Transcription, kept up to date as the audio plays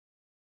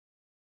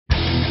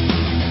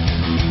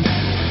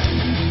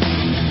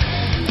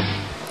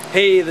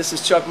Hey, this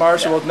is Chuck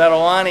Marshall with Metal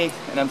Wani,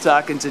 and I'm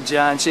talking to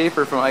Jon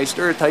Schaffer from Iced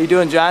Earth. How you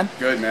doing, Jon?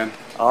 Good, man.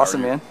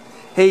 Awesome, man.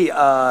 Hey,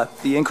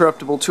 the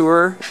Incorruptible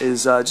Tour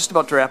is just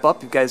about to wrap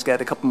up. You guys got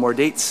a couple more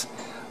dates.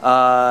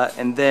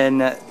 And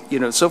then, you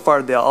know, so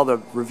far all the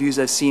reviews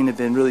I've seen have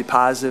been really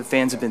positive.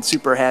 Fans have been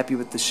super happy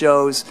with the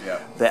shows. Yeah.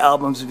 The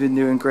albums have been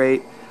doing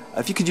great.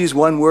 If you could use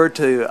one word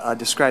to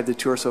describe the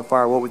tour so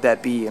far, what would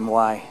that be and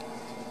why?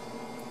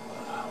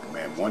 Oh,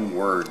 man, one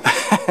word.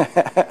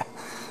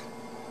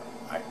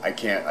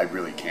 I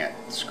really can't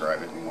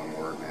describe it in one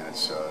word, man.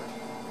 It's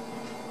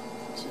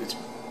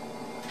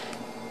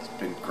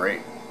been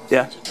great.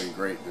 Yeah. It's been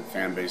great. The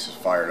fan base is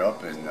fired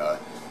up, and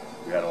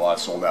we had a lot of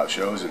sold out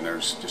shows, and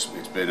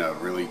it's been a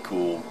really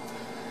cool,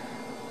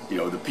 you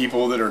know, the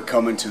people that are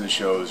coming to the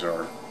shows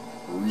are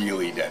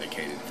really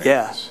dedicated fans.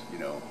 Yeah. You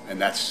know,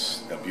 and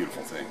that's a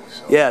beautiful thing.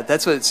 So. Yeah,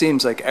 that's what it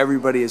seems like.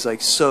 Everybody is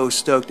like so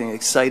stoked and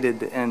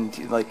excited, and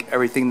like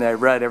everything that I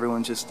read,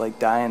 everyone's just like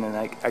dying, and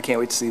I can't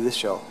wait to see this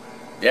show.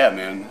 Yeah,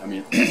 man. I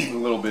mean, a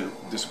little bit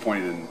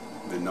disappointed in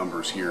the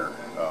numbers here.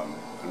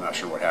 I'm not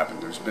sure what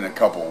happened. There's been a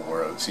couple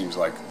where it seems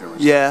like there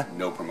was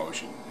no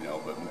promotion, you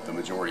know, but the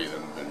majority of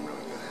them have been really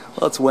good.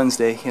 Well, it's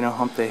Wednesday, you know,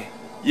 hump day.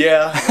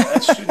 Yeah,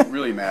 that shouldn't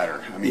really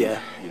matter. I mean,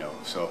 yeah. You know,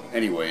 so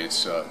anyway,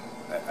 it's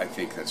I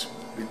think that's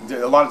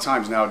a lot of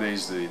times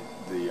nowadays the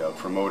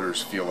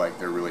promoters feel like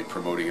they're really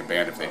promoting a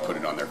band if they put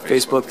it on their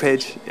Facebook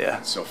page. Yeah.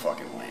 It's so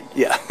fucking lame.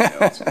 Yeah. You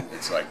know,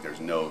 it's like there's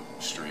no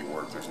street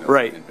work, there's no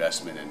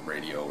investment in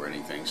radio or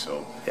anything.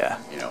 So yeah,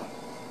 you know,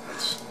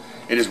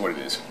 it is what it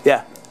is.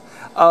 Yeah.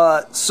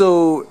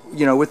 So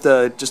you know, with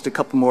just a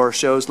couple more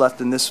shows left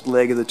in this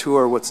leg of the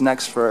tour, what's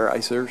next for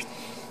Iced Earth?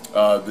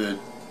 We're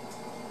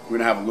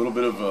gonna have a little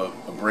bit of a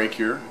break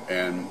here,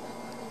 and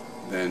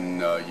then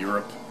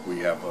Europe. We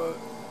have a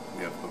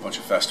bunch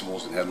of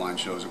festivals and headline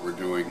shows that we're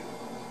doing,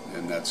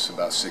 and that's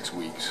about 6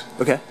 weeks.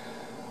 Okay.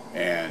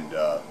 And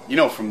you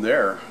know, from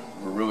there,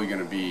 we're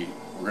gonna be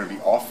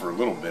off for a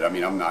little bit. I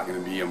mean, I'm gonna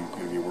be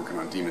working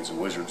on Demons and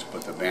Wizards,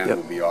 but the band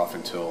will be off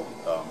until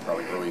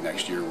probably early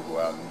next year. We'll go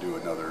out and do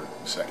another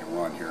second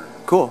run here.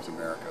 Cool. North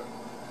America.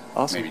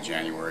 Awesome. Maybe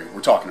January.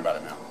 We're talking about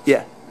it now.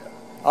 Yeah.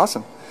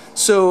 Awesome.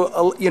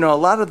 So you know, a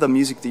lot of the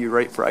music that you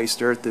write for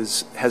Iced Earth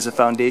has a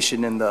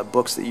foundation in the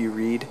books that you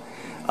read.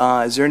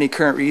 Is there any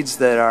current reads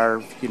that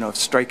are, you know,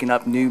 striking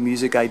up new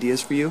music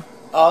ideas for you?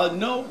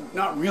 No,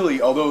 not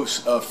really. Although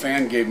a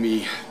fan gave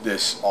me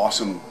this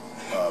awesome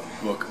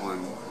book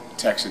on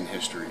Texan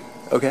history.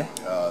 Okay.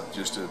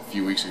 Just a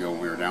few weeks ago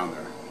when we were down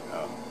there,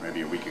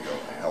 maybe a week ago.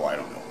 Hell, I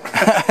don't know.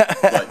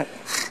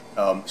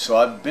 But so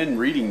I've been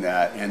reading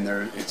that, and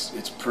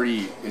it's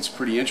pretty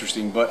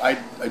interesting. But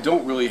I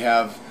don't really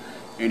have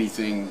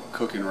anything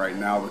cooking right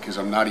now because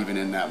I'm not even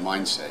in that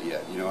mindset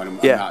yet. You know, and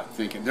I'm not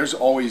thinking. There's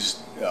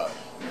always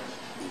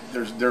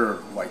there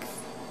are like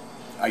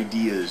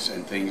ideas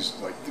and things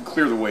like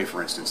Clear the Way,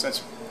 for instance.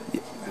 That's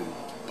been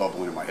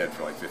bubbling in my head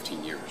for like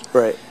 15 years.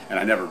 Right. And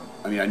I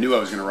knew I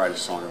was going to write a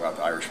song about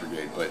the Irish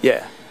Brigade, but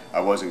I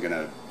wasn't going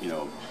to, you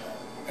know,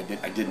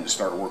 I didn't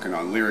start working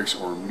on lyrics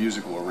or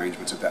musical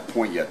arrangements at that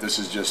point yet. This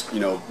is just, you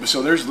know,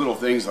 so there's little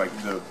things like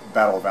the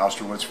Battle of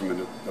Austerlitz from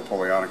the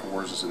Napoleonic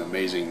Wars is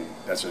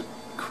that's a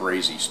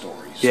crazy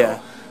story. So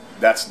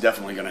that's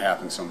definitely going to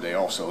happen someday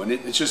also. And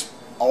it's just,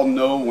 I'll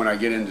know when I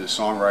get into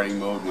songwriting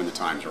mode when the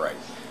time's right.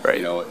 Right.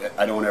 You know,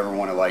 I don't ever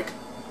want to like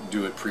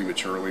do it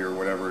prematurely or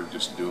whatever.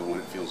 Just do it when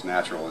it feels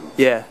natural, and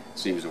it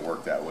seems to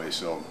work that way.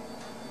 So,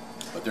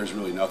 but there's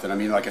really nothing. I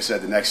mean, like I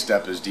said, the next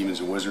step is Demons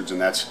and Wizards, and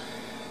that's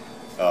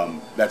a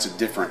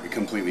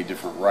completely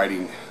different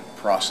writing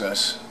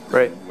process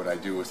than what I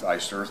do with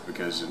Iced Earth,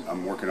 because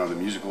I'm working on the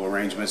musical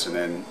arrangements and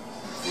then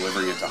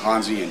delivering it to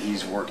Hansi, and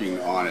he's working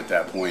on at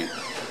that point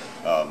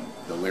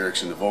the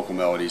lyrics and the vocal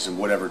melodies and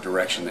whatever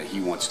direction that he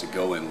wants to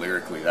go in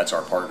lyrically. That's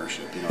our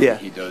partnership. You know,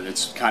 he does.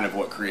 It's kind of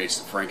what creates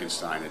the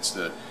Frankenstein. It's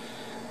the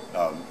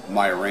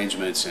my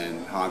arrangements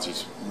and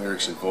Hansi's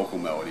lyrics and vocal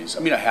melodies. I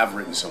mean, I have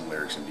written some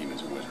lyrics in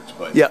Demons and Wizards,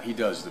 but he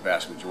does the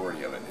vast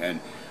majority of it,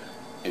 and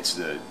it's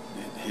the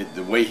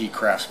way he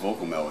crafts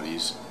vocal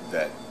melodies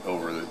that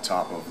over the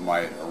top of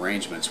my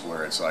arrangements,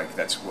 where it's like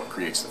that's what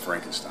creates the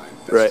Frankenstein.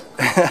 That's the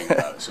cool thing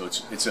about it. So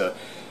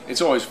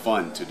it's always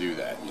fun to do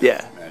that. You know?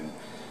 And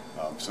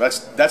so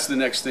that's the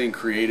next thing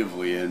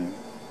creatively, and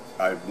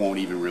I won't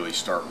even really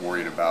start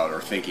worrying about or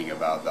thinking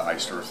about the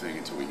Iced Earth thing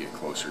until we get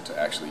closer to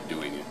actually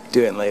doing it.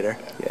 Do it later.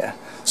 Yeah.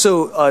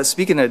 So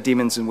speaking of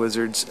Demons and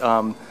Wizards,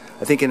 I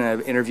think in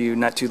an interview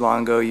not too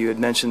long ago you had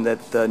mentioned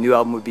that the new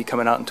album would be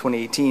coming out in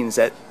 2018. Is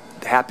that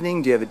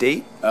happening? Do you have a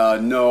date?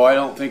 No, I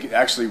don't think.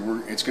 Actually,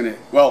 it's going to.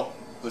 Well,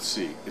 let's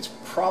see. It's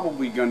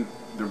probably going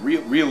to.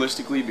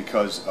 Realistically,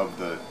 because of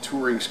the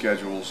touring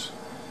schedules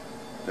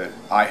that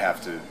I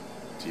have to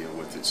deal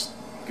with, it's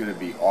going to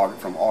be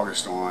from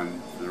August on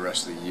for the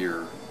rest of the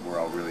year where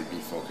I'll really be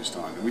focused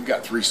on. And we've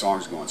got 3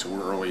 songs going, so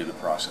we're early in the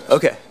process.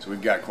 Okay. So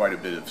we've got quite a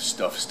bit of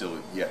stuff still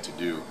yet to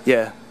do.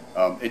 Yeah.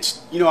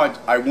 It's, you know,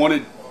 I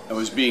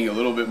was being a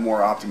little bit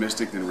more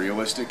optimistic than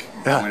realistic.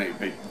 When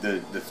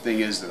the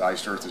thing is that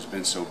Iced Earth has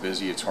been so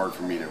busy, it's hard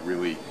for me to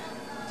really.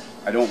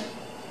 I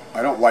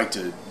I don't like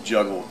to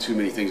juggle too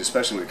many things,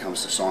 especially when it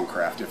comes to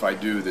songcraft. If I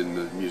do, then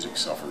the music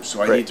suffers.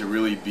 So I need to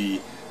really be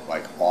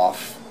like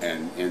off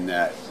and in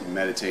that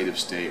meditative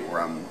state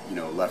where I'm, you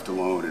know, left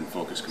alone and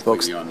focused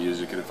completely on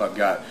music. And if I've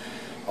got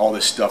all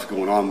this stuff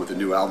going on with the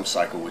new album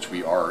cycle, which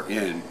we are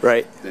in,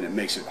 then it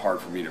makes it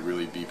hard for me to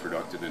really be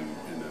productive in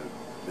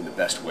the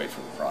best way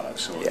for the product.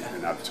 So,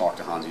 and I've talked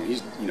to Hansi, and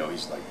he's, you know,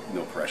 he's like,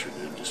 no pressure,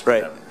 dude, just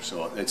whatever.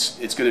 So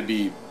it's going to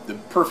be, the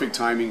perfect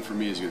timing for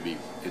me is going to be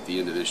at the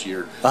end of this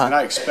year, and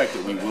I expect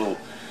that we will,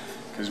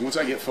 because once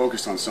I get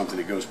focused on something,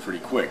 it goes pretty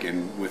quick.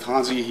 And with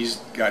Hansi, he's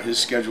got his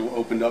schedule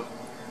opened up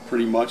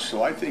pretty much,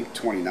 so I think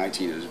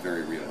 2019 is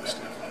very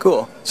realistic.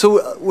 Cool.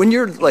 So when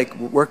you're like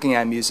working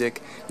on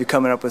music, you're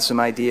coming up with some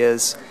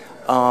ideas.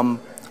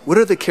 What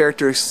are the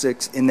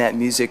characteristics in that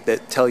music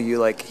that tell you,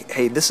 like,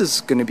 hey, this is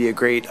going to be a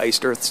great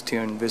Iced Earth's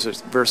tune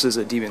versus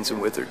a Demons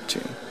and Wizard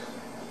tune?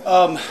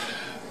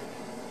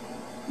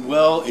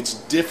 Well, it's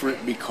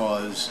different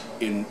because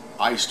in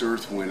Iced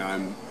Earth, when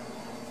I'm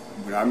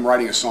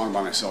writing a song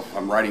by myself, if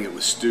I'm writing it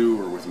with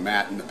Stu or with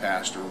Matt in the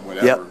past or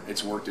whatever,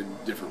 it's worked in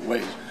different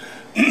ways.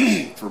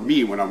 For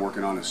me, when I'm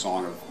working on a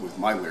song with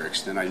my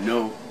lyrics, then I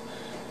know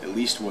at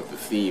least what the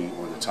theme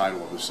or the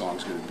title of the song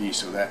is going to be,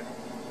 so that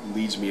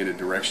leads me in a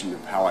direction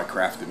of how I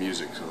craft the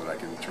music so that I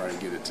can try to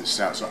get it to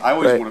sound. So I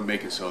always want to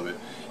make it so that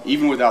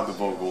even without the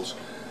vocals,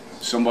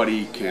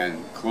 somebody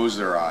can close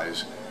their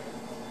eyes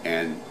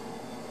and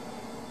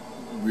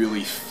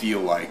really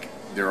feel like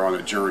they're on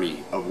a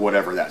journey of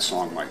whatever that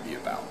song might be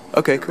about.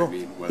 Okay, you know cool. I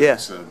mean? Whether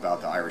it's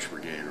about the Irish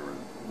Brigade or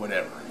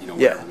whatever, you know,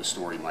 whatever the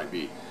story might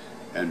be.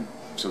 And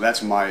so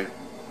that's my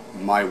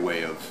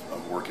way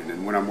of working.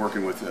 And when I'm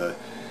working with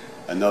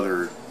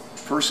another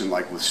person,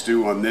 like with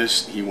Stu on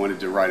this, he wanted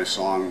to write a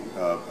song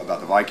about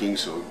the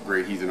Vikings, so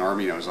Great Heathen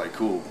Army, and I was like,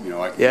 cool, you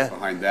know, I can get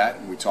behind that.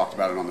 And we talked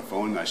about it on the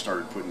phone, and I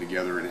started putting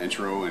together an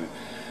intro and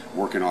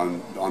working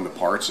on the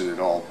parts, and it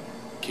all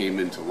came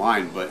into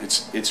line. But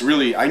it's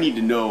really, I need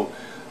to know,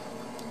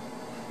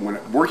 when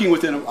working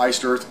within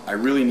Iced Earth, I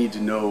really need to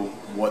know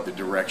what the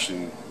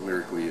direction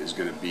lyrically is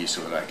going to be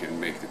so that I can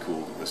make the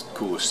coolest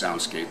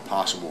soundscape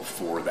possible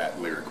for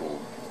that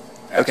lyrical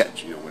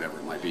passage, you know, whatever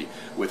it might be.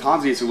 With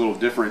Hansi, it's a little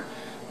different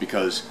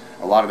because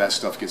a lot of that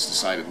stuff gets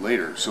decided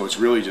later. So it's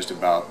really just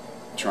about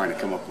trying to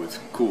come up with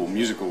cool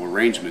musical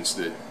arrangements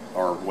that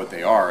are what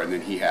they are, and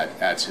then he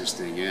adds his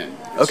thing in.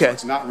 And so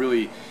it's not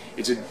really,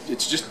 it's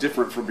just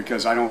different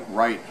because I don't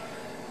write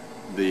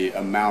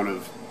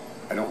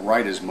I don't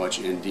write as much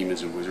in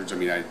Demons and Wizards. I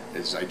mean,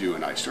 as I do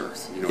in Iced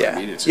Earth. You know what I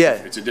mean? It's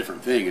a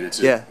different thing, and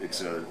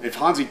if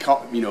Hansi,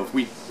 you know,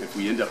 if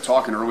we end up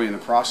talking early in the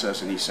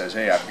process and he says,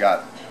 hey, I've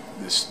got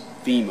this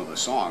theme of a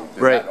song,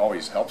 then that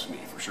always helps me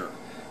for sure,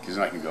 because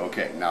then I can go,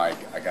 okay, now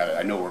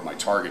I know where my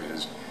target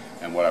is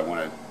and what I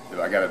want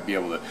to. I got to be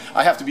able to.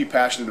 I have to be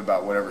passionate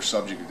about whatever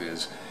subject it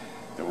is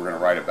that we're going to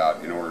write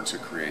about in order to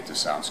create the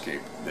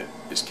soundscape that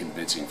is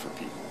convincing for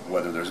people,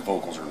 whether there's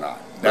vocals or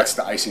not. That's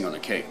the icing on the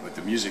cake, but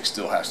the music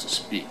still has to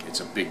speak. It's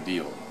a big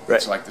deal.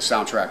 It's like the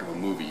soundtrack of a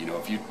movie. You know,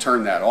 if you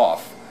turn that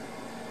off,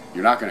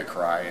 you're not going to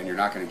cry and you're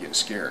not going to get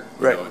scared.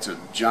 You know, it's a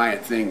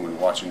giant thing when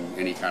watching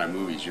any kind of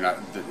movies.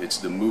 It's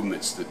the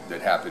movements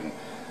that happen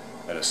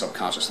at a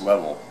subconscious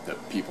level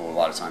that people a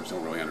lot of times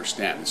don't really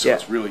understand. And so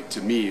it's really,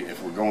 to me,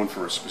 if we're going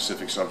for a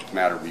specific subject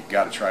matter, we've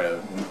got to try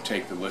to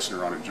take the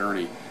listener on a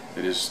journey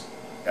that is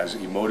as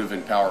emotive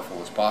and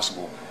powerful as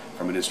possible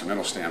from an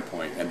instrumental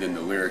standpoint, and then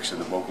the lyrics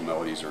and the vocal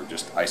melodies are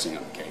just icing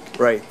on the cake.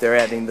 Right, they're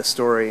adding the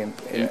story and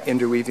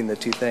interweaving the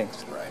two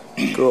things.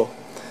 Right. Cool.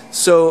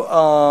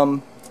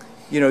 So,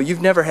 you know,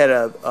 you've never had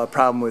a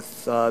problem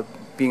with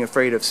being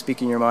afraid of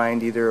speaking your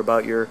mind, either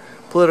about your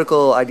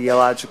political,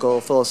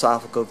 ideological,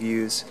 philosophical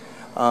views.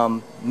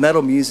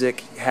 Metal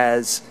music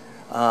has,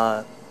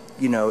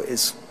 you know,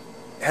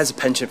 has a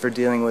penchant for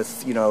dealing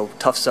with, you know,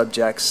 tough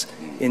subjects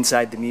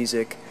inside the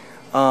music.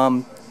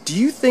 Do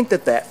you think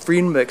that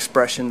freedom of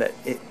expression that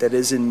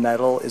is in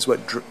metal is what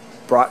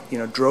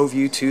drove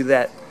you to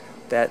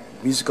that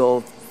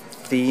musical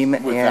theme?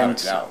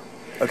 Without a doubt.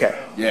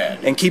 Okay. Yeah.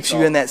 And keeps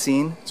you in that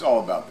scene? It's all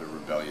about the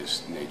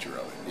rebellious nature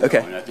of it. You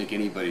know? And I think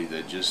anybody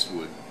that just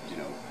would, you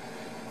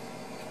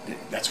know,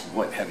 that's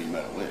what heavy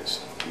metal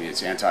is. I mean,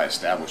 it's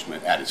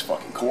anti-establishment at its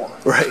fucking core.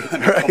 Right. I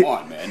mean, come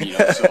on, man. You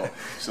know,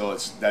 so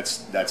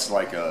that's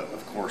like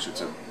of course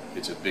it's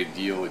a big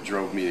deal. It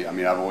drove me. I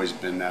mean, I've always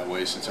been that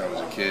way since I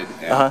was a kid,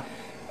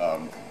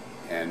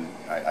 and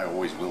I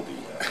always will be.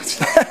 It's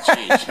not gonna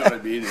change. You know what I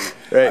mean?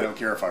 I don't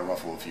care if I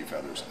ruffle a few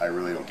feathers. I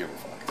really don't give a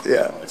fuck. Yeah. You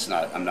know, it's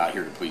not. I'm not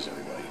here to please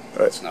everybody.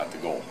 That's not the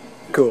goal.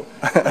 Cool.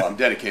 I'm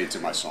dedicated to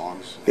my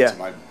songs,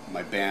 to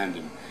my band,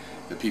 and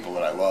the people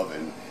that I love.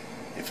 And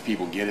if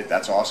people get it,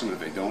 that's awesome. If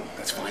they don't,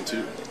 that's fine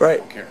too. Right. I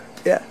don't care.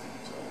 Yeah.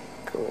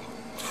 Cool.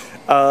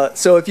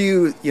 So if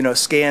you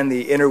scan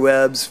the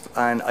interwebs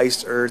on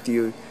Iced Earth,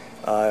 you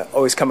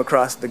always come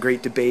across the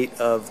great debate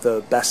of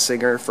the best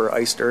singer for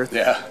Iced Earth.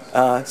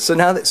 Yeah. So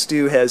now that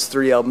Stu has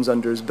 3 albums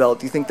under his belt,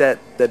 do you think that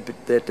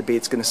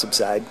debate's going to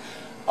subside?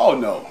 Oh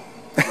no,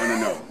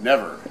 No,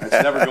 never. It's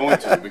never going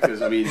to,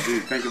 because I mean,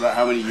 dude, think about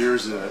how many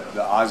years the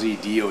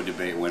Ozzy Dio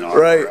debate went on,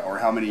 right? Or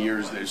how many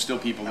years there's still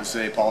people that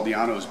say Paul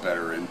Di'Anno's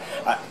better, and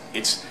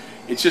it's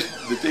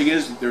just the thing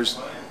is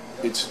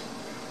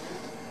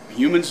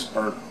humans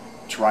are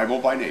tribal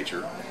by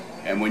nature,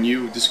 and when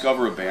you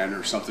discover a band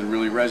or something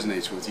really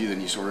resonates with you,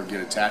 then you sort of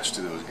get attached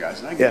to those guys.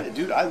 And I get it,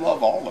 dude. I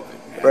love all of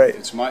it, man. Right?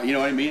 It's my, you know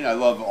what I mean. I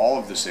love all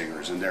of the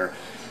singers, and they're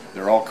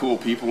all cool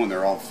people, and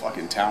they're all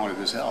fucking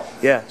talented as hell.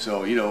 Yeah.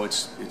 So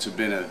it's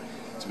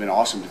been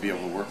awesome to be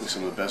able to work with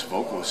some of the best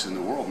vocalists in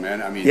the world,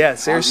 man. I mean, yeah,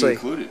 seriously,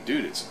 Hansi included,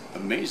 dude. It's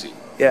amazing.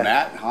 Yeah.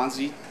 Matt,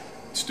 Hansi,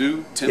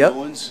 Stu,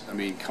 Timbaland's. I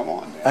mean, come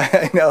on, man.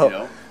 I know. You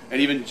know. And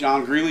even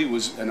John Greeley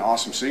was an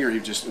awesome singer.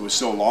 It was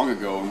so long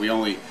ago, and we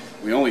only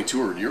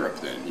toured Europe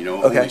then. You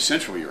know, only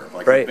Central Europe.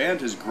 Like the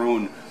band has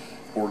grown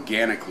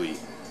organically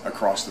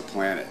across the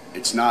planet.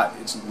 We've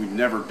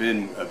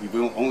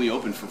only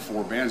opened for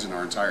 4 bands in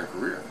our entire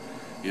career.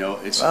 You know,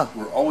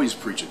 we're always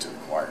preaching to the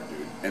choir,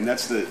 dude, and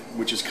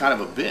which is kind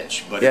of a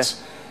bitch, but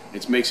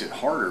it makes it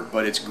harder.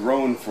 But it's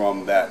grown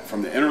from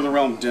the Enter the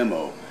Realm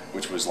demo,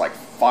 which was like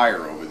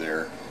fire over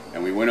there,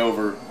 and we went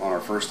over on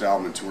our first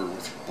album and toured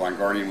with Blind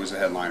Guardian was the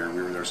headliner, and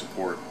we were their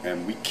support,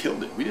 and we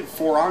killed it. We did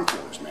 4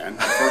 encores, man,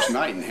 the first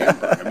night in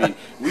Hamburg. I mean,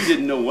 we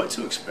didn't know what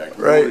to expect.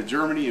 We went to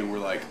Germany, and we're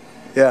like,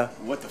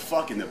 what the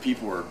fuck? And the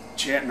people were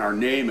chanting our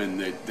name, and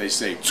they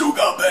say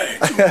Zugabe,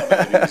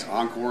 Zugabe, and it's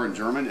encore in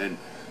German, and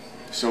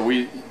so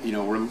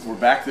we're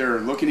back there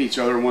looking at each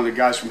other, and one of the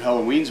guys from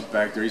Halloween's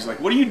back there. He's like,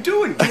 "What are you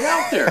doing? Get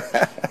out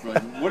there!" We're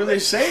like, "What are they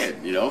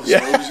saying?" You know. So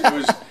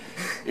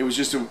it was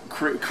just a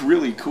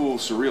really cool,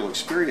 surreal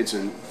experience,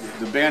 and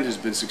the band has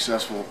been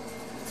successful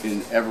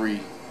in every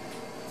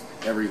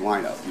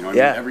lineup. You know,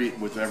 I mean,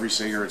 with every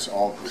singer, it's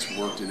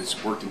worked, and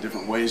it's worked in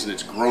different ways, and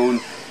it's grown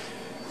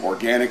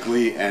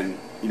organically. And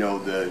you know,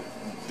 the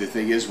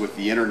thing is with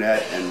the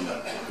internet, and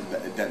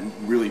that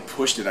really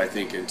pushed it, I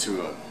think,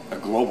 into a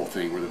global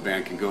thing where the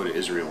band can go to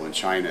Israel and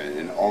China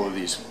and all of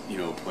these, you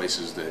know,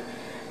 places that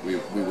we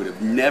would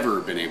have never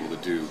been able to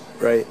do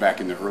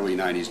back in the early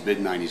 90s, mid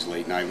 90s,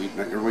 late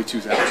 90s, early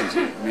 2000s.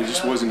 I mean, it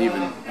just wasn't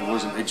even,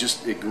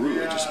 it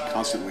grew. It just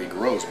constantly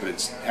grows, but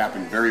it's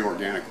happened very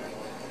organically.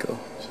 Cool.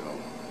 So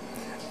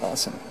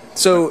awesome.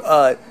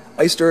 So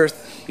Iced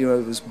Earth, you know,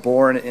 was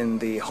born in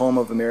the home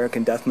of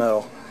American death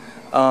metal.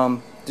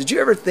 Did you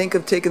ever think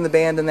of taking the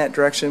band in that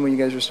direction when you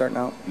guys were starting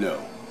out?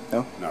 No.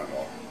 No? Not at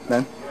all.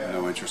 None?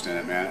 No interest in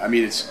it, man. I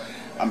mean,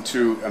 I'm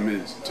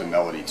into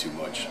melody too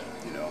much,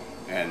 you know,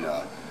 and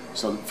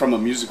so from a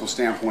musical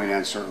standpoint,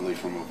 and certainly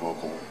from a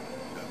vocal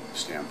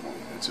standpoint,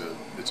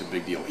 it's a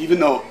big deal.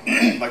 Even though,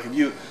 like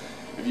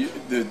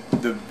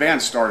the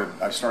band started,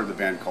 I started the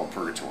band called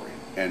Purgatory,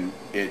 and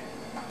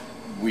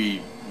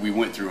we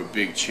went through a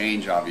big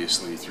change,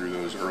 obviously, through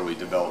those early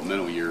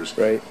developmental years,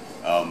 right?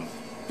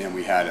 And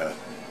we had a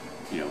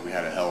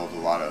hell of a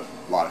lot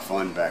of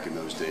fun back in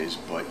those days,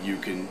 but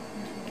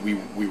we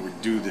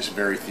would do this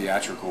very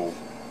theatrical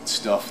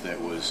stuff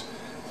that was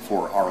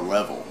for our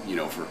level, you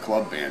know, for a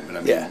club band. But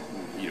I mean,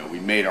 you know, we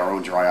made our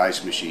own dry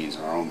ice machines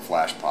and our own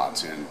flash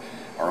pots and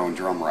our own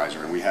drum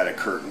riser, and we had a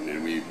curtain,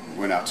 and we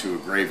went out to a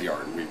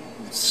graveyard and we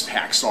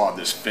hacksawed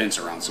this fence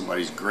around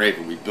somebody's grave,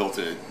 and we built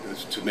it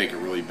to make a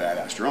really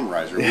badass drum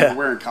riser. We were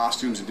wearing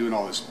costumes and doing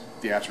all this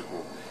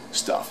theatrical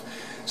stuff.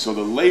 So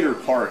the later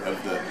part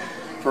of the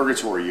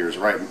Purgatory years,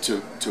 right,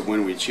 to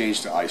when we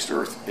changed to Iced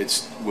Earth,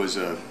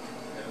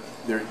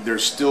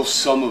 there's still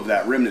some of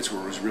that remnants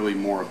where it was really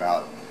more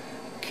about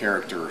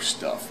character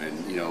stuff,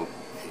 and you know,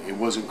 it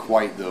wasn't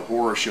quite the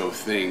horror show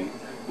thing,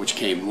 which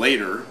came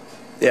later,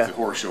 the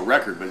horror show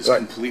record, but it's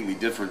completely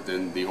different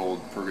than the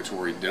old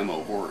Purgatory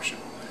demo horror show.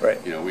 Right.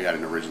 You know, we had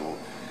an original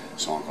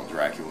song called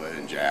Dracula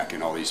and Jack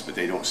and all these, but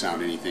they don't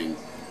sound anything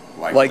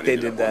like they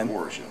did then.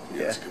 Horror show.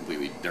 You know, it's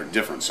they're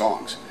different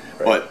songs,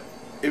 but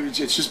it's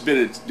just been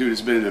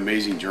it's been an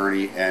amazing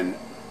journey,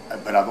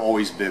 but I've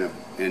always been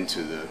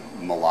into the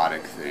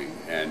melodic thing,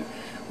 and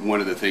one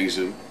of the things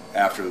that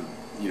after,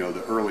 you know,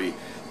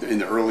 in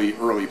the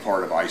early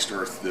part of Iced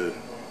Earth,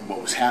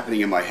 what was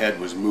happening in my head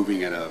was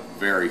moving at a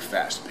very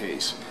fast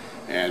pace,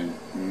 and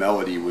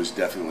melody was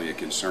definitely a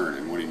concern,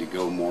 and wanting to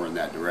go more in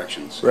that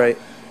direction,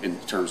 in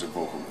terms of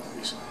vocal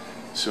melodies.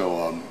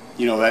 So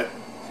you know,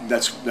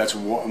 that's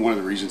one of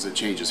the reasons that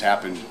changes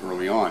happened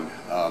early on,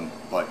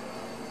 but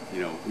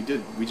you know,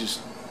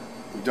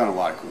 we've done a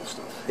lot of cool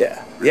stuff.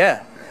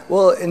 Yeah.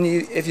 Well, and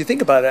if you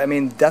think about it, I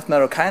mean, death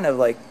metal kind of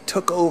like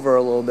took over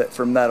a little bit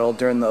from metal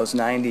during those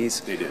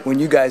 90s. They did. When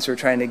you guys were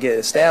trying to get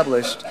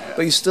established,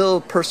 but you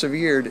still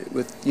persevered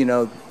with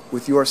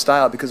your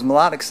style, because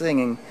melodic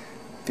singing,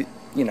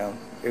 you know,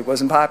 it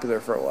wasn't popular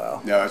for a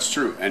while. No, that's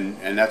true, and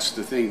that's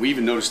the thing. We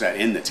even noticed that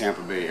in the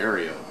Tampa Bay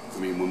area. I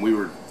mean, when we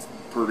were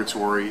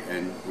Purgatory,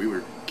 and we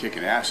were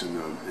kicking ass in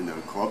the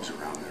clubs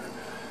around there,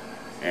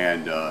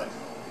 and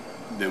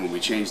then when we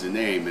changed the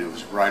name, and it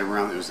was right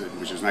around, which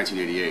was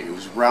 1988, it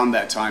was around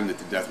that time that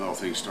the death metal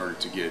thing started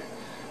to get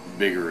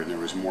bigger, and there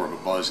was more of a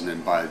buzz. And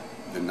then by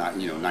the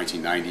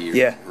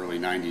 1990 or early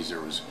 90s, there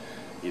was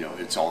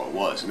it's all it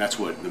was, and that's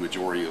what the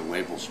majority of the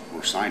labels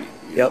were signing.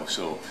 You Yep. know,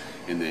 so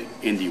in the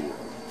indie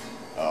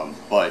world,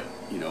 but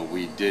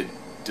we did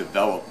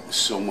develop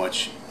so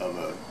much of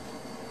a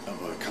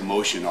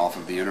commotion off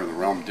of the Enter the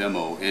Realm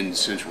demo in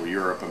Central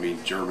Europe. I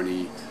mean,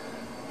 Germany,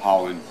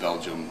 Holland,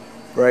 Belgium.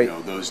 Right.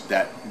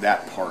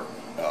 That part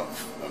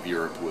of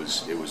Europe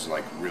was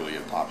like really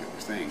a popular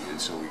thing, and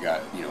so we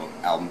got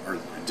album or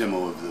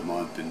demo of the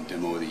month and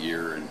demo of the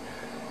year, and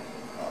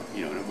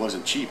and it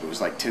wasn't cheap. It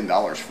was like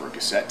 $10 for a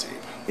cassette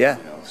tape. Yeah.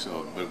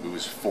 So but it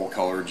was full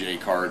color J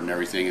card and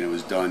everything, and it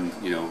was done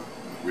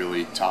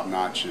really top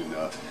notch, and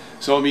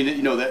so I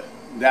mean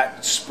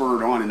that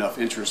spurred on enough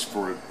interest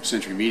for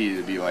Century Media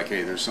to be like,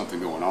 hey, there's something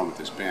going on with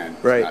this band.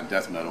 Right. It's not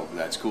death metal, but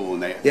that's cool,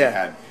 and they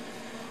had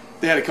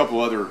a couple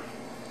other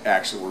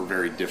acts that were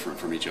very different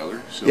from each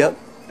other. So, yep.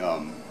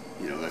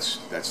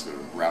 That's the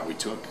route we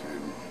took.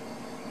 And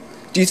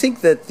do you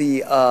think that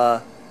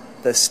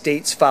the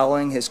States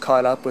following has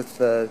caught up with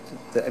I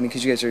mean,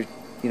 because you guys are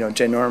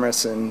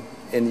ginormous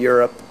in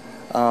Europe,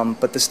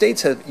 but the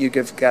States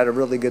you've got a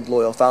really good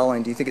loyal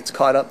following. Do you think it's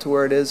caught up to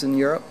where it is in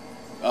Europe?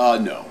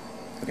 No.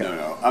 Okay.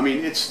 No. I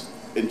mean, it's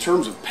in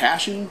terms of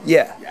passion.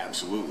 Yeah.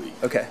 Absolutely.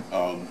 Okay.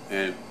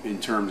 And in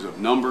terms of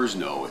numbers,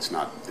 no, it's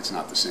not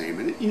the same.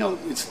 And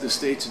it's the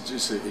States.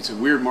 It's a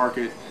weird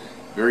market,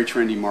 very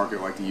trendy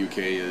market like the UK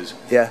is.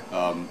 Yeah.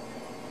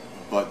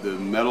 But the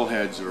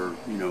metalheads are,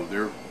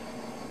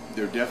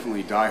 they're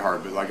definitely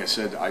diehard. But like I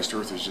said, Iced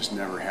Earth has just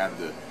never had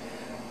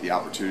the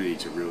opportunity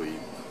to really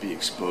be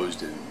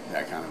exposed in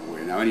that kind of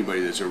way. Now,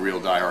 anybody that's a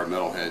real diehard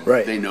metalhead,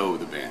 right. They know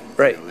the band.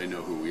 Right. They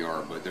know who we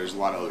are. But there's a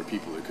lot of other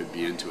people that could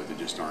be into it that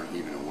just aren't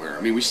even aware.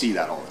 I mean, we see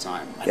that all the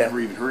time. I never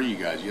even heard of you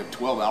guys. You have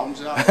 12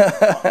 albums out.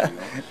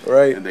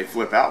 Right. And they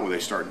flip out when they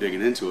start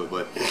digging into it.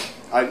 But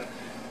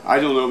I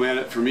don't know,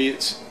 man. For me,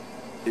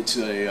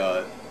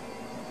 the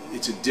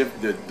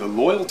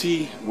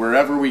loyalty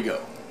wherever we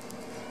go.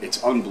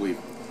 It's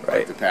unbelievable. Right.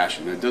 Like the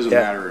passion. It doesn't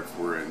matter if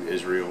we're in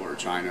Israel or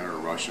China or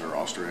Russia or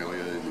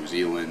Australia, New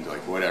Zealand,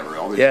 like whatever.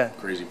 All these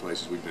crazy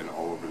places we've been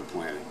all over the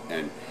planet,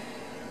 and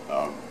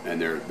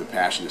the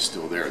passion is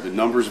still there. The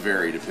numbers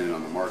vary depending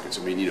on the markets.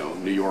 I mean,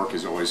 New York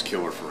is always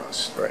killer for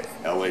us. Right.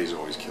 LA is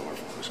always killer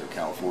for us, or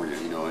California.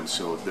 And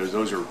so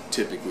those are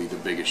typically the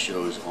biggest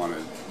shows on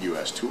a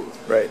U.S. tour.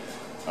 Right.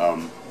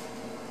 And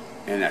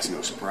that's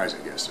no surprise,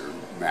 I guess. They're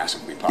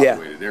massively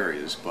populated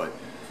areas, but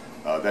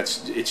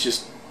it's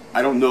just.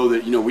 I don't know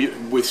that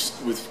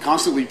with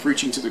constantly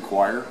preaching to the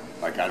choir.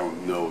 Like, I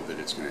don't know that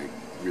it's going to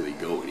really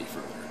go any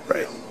further.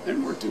 Right.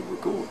 And we're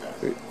cool with that.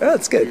 Oh,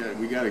 that's good.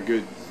 We got a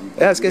good.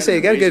 Yeah, I was gonna say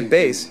you got a good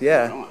base.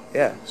 Yeah.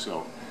 Yeah.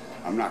 So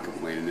I'm not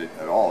complaining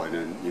at all. And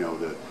then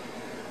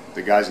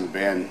the guys in the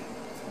band,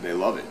 they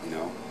love it.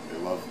 They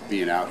love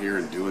being out here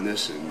and doing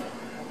this, and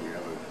we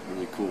have a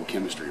really cool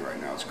chemistry right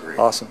now. It's great.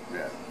 Awesome.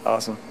 Yeah.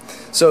 Awesome.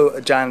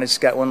 So, John, I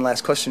just got one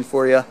last question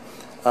for you.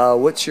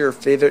 What's your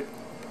favorite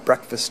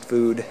breakfast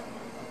food?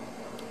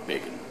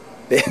 Bacon.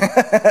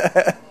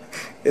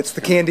 It's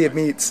the candy of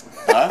meats.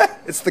 Huh?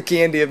 It's the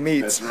candy of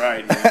meats. That's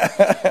right.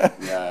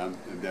 Yeah, I'm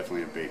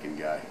definitely a bacon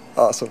guy.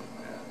 Awesome.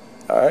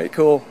 All right,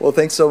 cool. Well,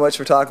 thanks so much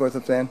for talking with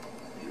us, man.